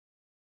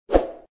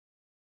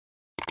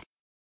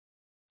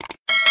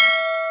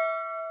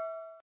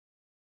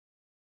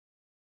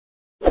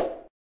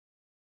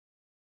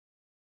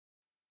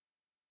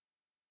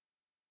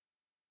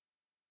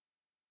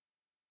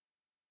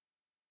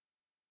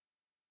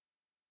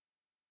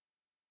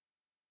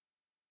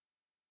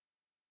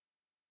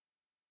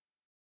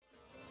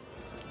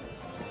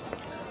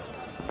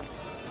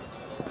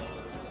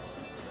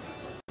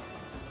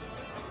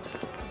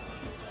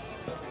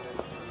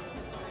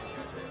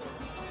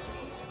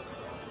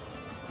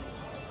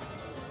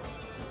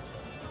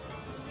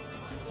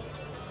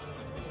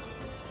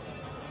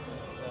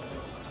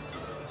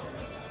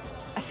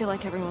feel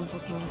like everyone's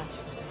looking at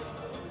us.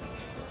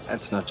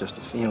 That's not just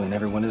a feeling.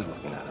 Everyone is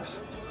looking at us.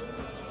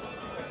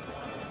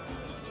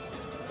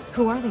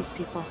 Who are these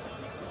people?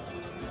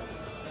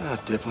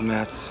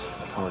 Diplomats,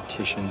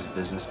 politicians,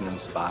 businessmen,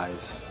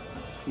 spies.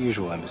 It's the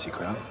usual embassy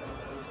crowd.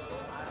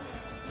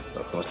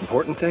 But the most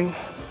important thing,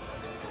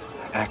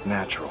 act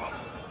natural.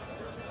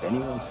 If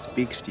anyone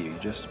speaks to you,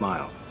 just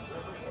smile.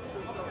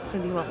 So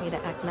do you want me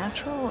to act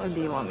natural, or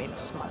do you want me to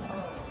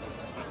smile?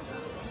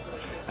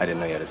 I didn't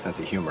know you had a sense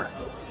of humor.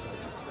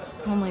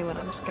 Only when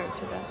I'm scared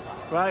to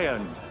death.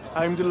 Ryan,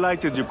 I'm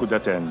delighted you could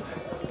attend.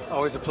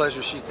 Always a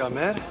pleasure, Sheikh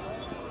Ahmed.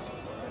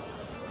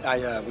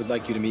 I would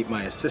like you to meet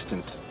my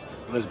assistant,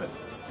 Elizabeth.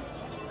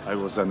 I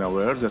was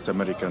unaware that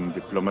American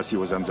diplomacy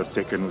was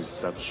undertaken with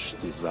such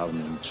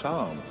disarming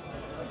charm.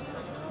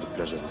 The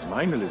pleasure is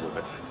mine,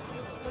 Elizabeth.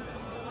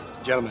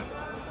 Gentlemen,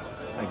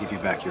 I give you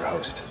back your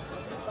host.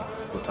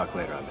 We'll talk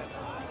later, Ahmed.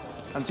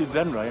 Until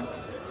then, Ryan.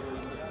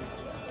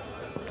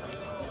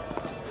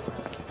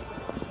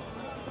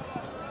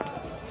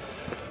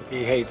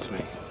 He hates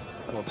me.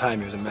 The whole time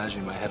he was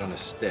imagining my head on a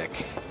stick.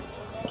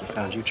 He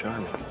found you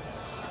charming.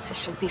 I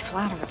should be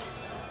flattered.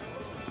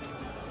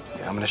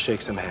 Yeah, I'm gonna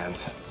shake some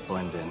hands,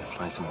 blend in,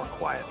 find some more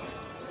quiet.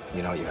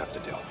 You know what you have to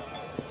do.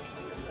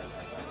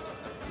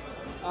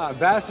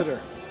 Ambassador,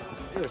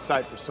 you're a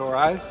sight for sore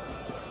eyes.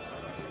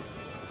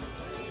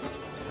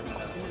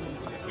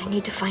 I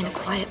need to find a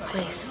quiet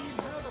place.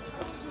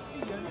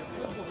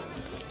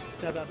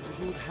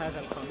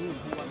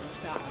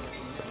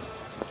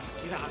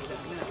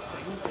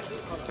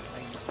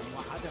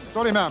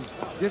 Sorry, ma'am.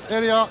 This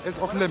area is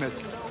off limit.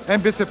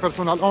 Embassy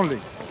personnel only.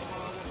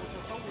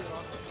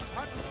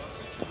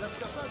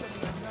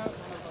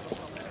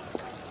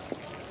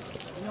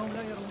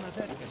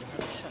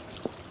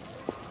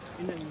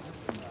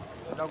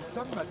 لو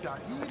تم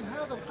تعديل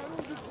هذا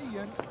القانون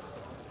جزئياً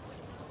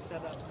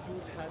سبب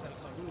وجود هذا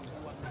القانون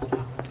هو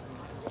المساعدة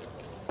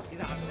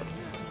إذا عملناه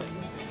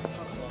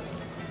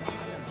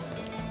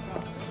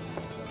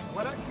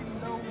ولكن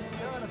لو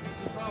كانت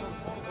انتظار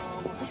الفوضى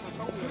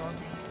وتطورا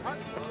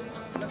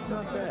لسنا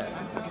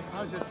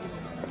بحاجة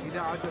إلى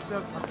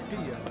عدسات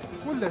حقيقية.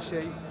 كل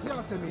شيء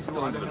يعتمد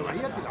على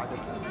نوعية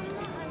العدسات.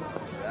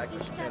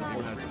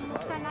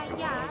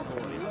 مقتنيات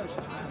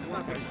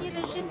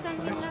كثيرة جدا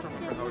من نفس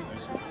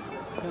النقشة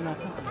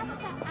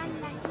حتى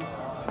أن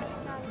يستطيع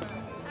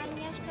أن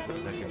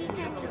يشتري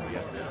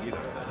بكامل.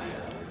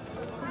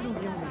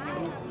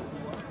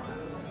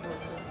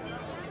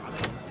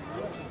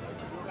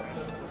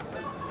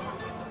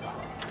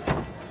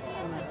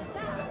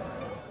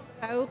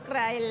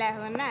 أخرى إلى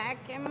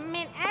هناك من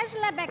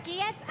أجل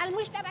بقية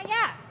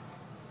المشتريات.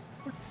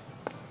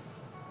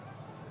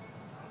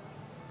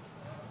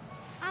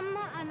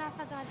 أما أنا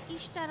فقد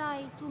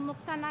اشتريت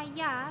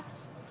مقتنيات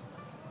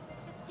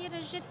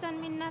كثيرة جدا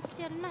من نفس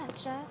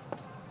المتجر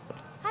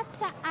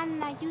حتى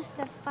أن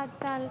يوسف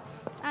فضل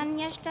أن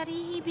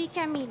يشتريه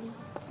بكامله.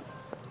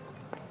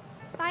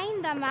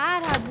 فعندما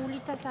أذهب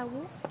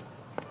للتسوق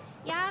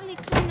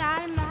يعلقون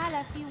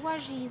المهل في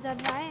وجه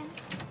زبائن.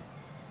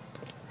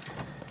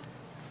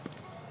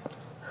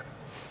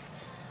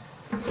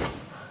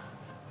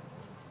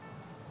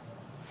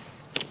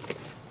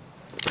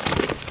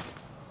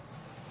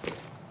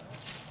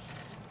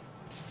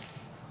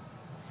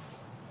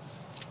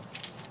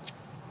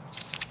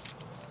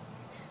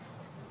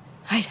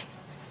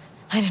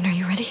 Aiden, are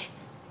you ready?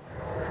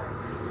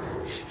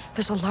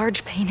 There's a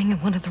large painting in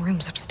one of the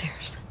rooms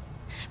upstairs.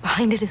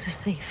 Behind it is a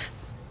safe.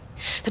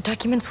 The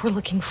documents we're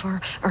looking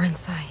for are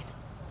inside.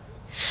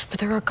 But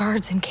there are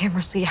guards and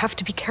cameras, so you have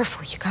to be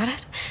careful. You got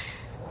it?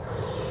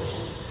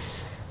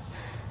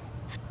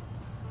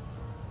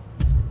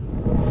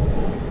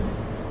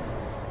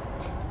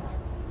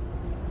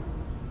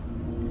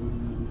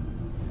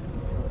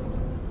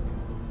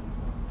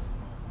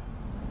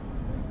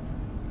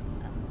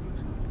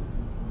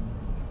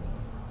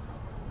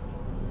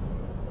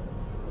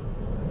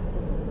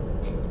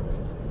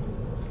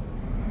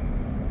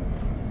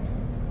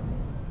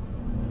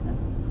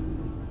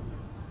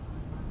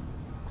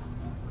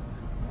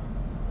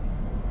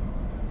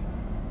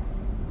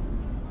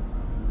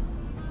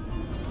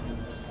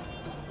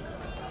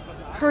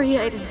 Hurry,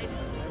 Aiden.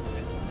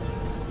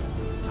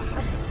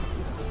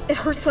 It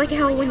hurts like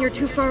hell when you're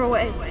too far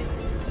away.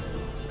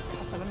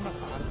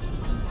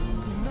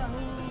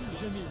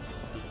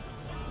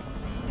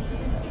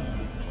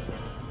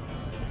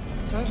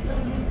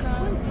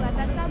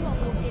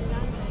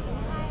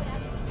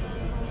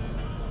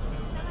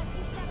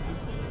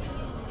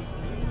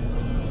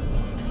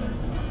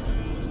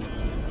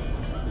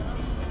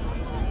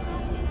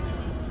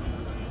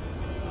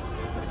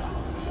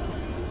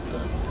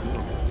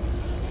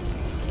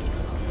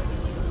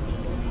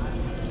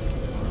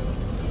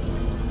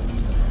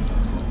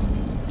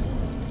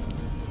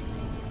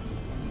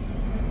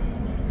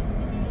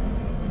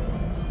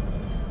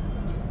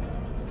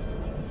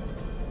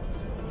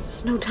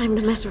 No time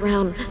to mess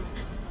around.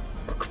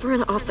 Look for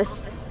an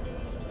office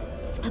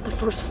on the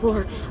first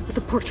floor with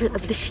a portrait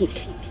of the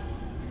Sheik.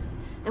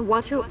 And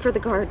watch out for the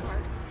guards.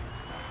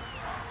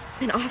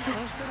 An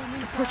office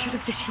with a portrait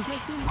of the sheik.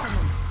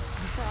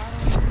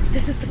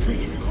 This is the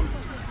place.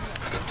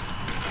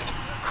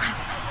 Crap.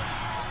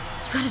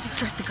 You gotta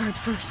distract the guard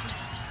first.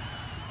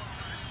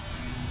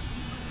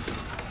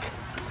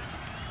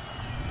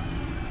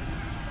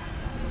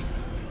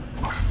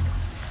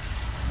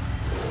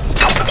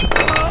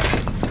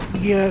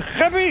 يا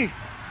غبي!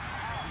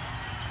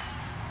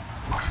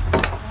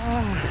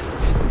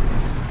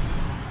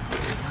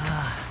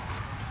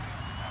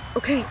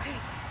 Okay.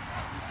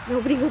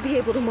 Nobody will be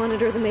able to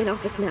monitor the main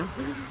office now.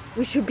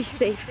 We should be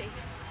safe.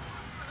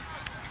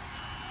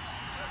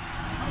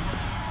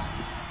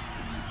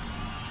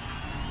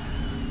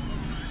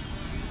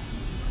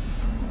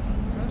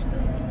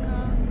 سأشتري منك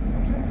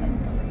 30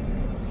 قلم.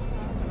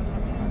 ساعة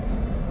سأعرف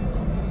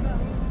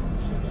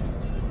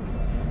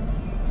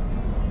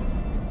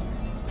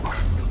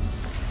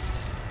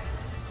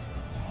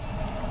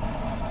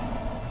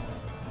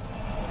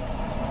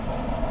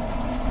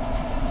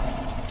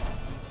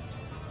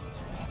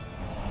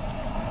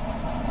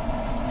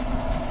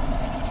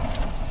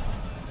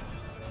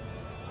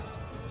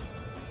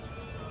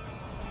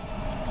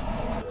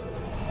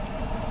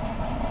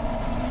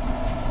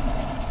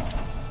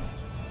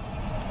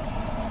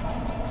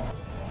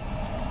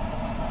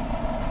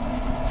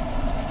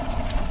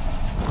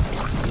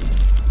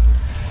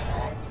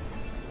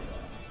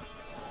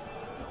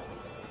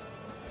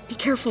Be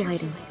careful,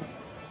 Aiden.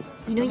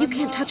 You know you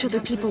can't touch other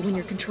people when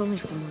you're controlling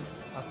someone.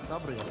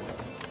 الصبر يا سيدي.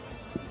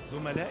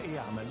 زملائي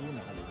يعملون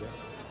على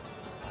ذلك.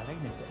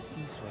 علينا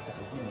تأسيس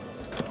وتعزيم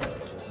المؤسسات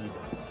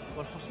الجديدة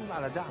والحصول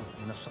على دعم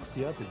من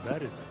الشخصيات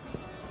البارزة.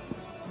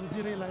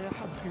 مديري لا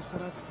يحب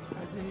خسارات.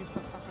 هذه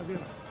صفقة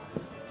كبيرة.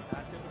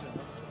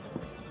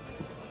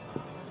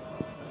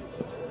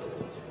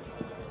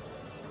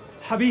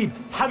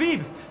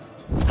 حبيب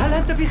هل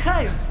أنت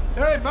بخير؟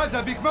 إيه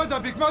ماذا بك ماذا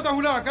بك ماذا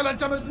هناك؟ هل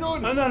أنت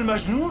مجنون؟ أنا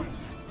المجنون؟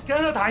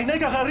 كانت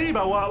عينيك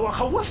غريبة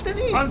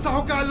وخوفتني.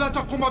 أنصحك ألا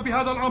تقوم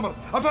بهذا الأمر،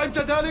 أفهمت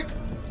ذلك؟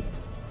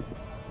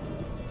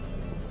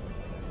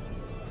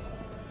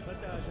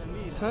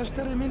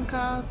 سأشتري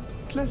منك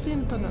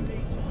 30 طنا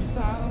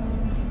بسعر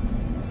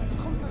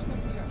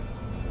 15,000 ريال.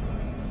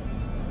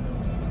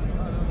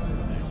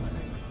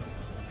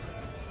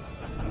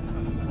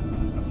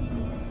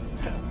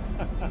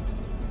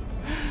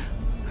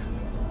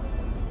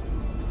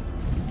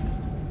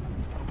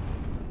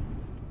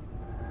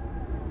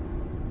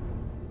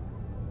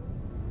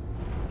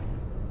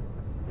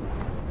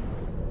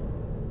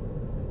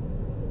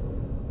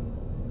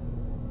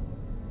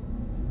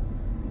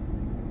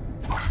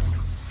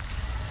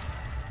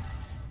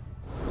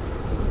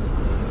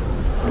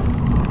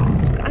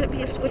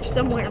 A switch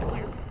somewhere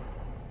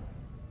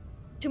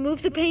to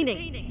move the painting.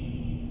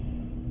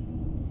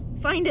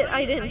 Find it,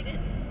 Aiden.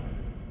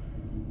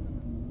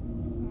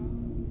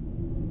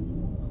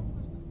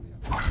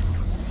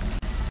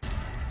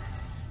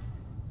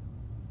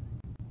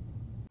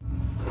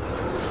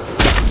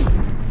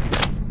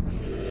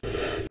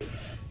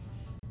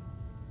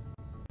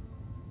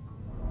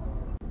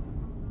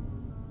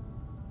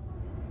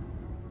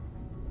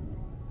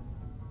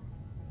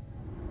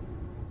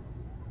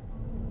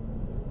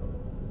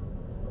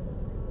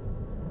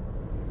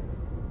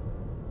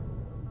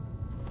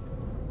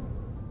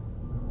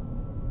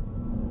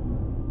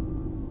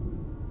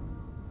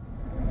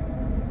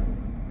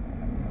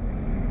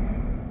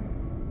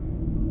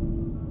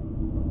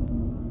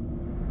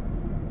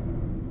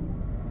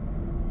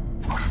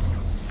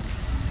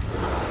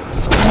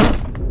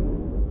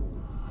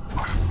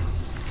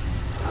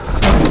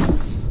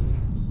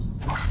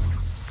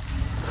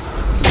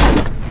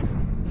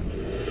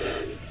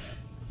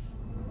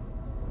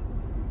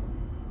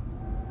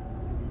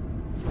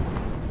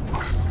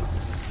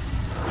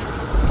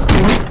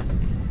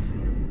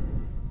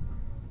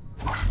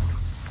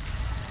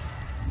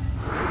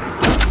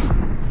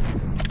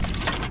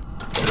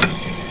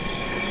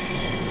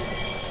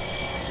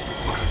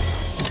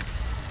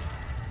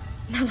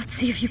 Now let's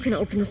see if you can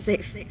open the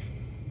safe.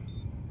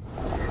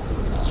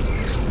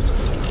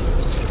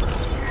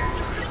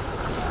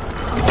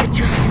 Good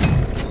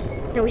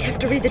job. Now we have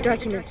to read the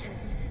documents.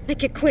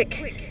 Make it quick.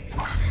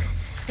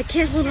 I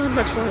can't hold on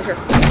much longer.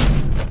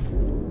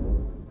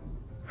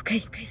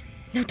 Okay,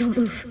 now don't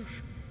move.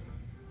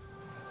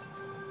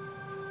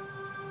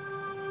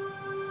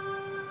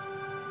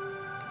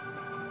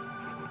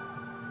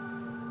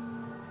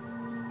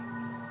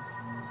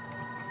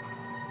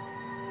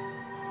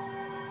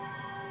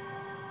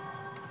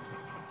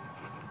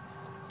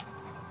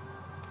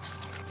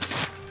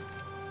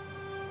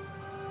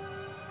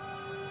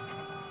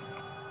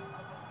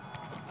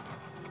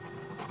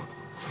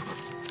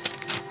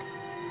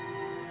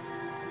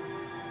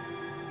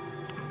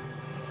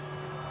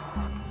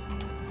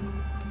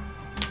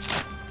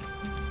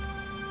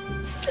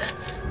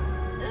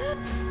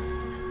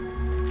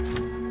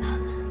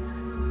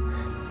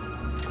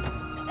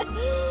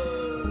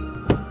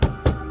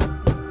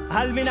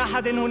 هل من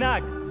أحد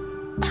هناك؟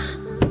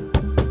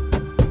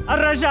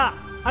 الرجاء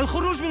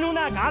الخروج من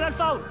هناك على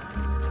الفور.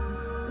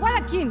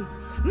 ولكن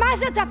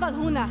ماذا تفعل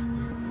هنا؟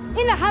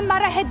 إنها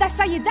مراهد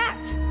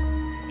السيدات.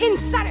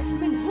 انصرف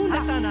من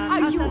هنا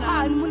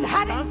أيها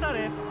المنحرف.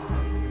 سأنصرف.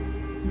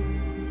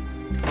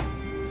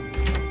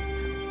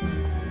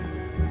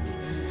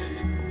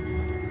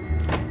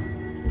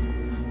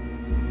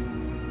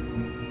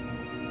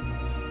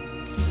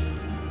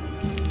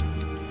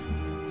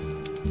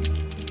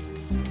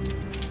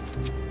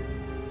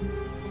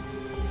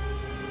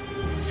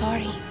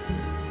 Sorry.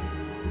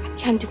 I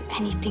can't do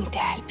anything to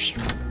help you.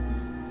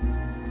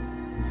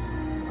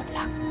 Good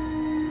luck.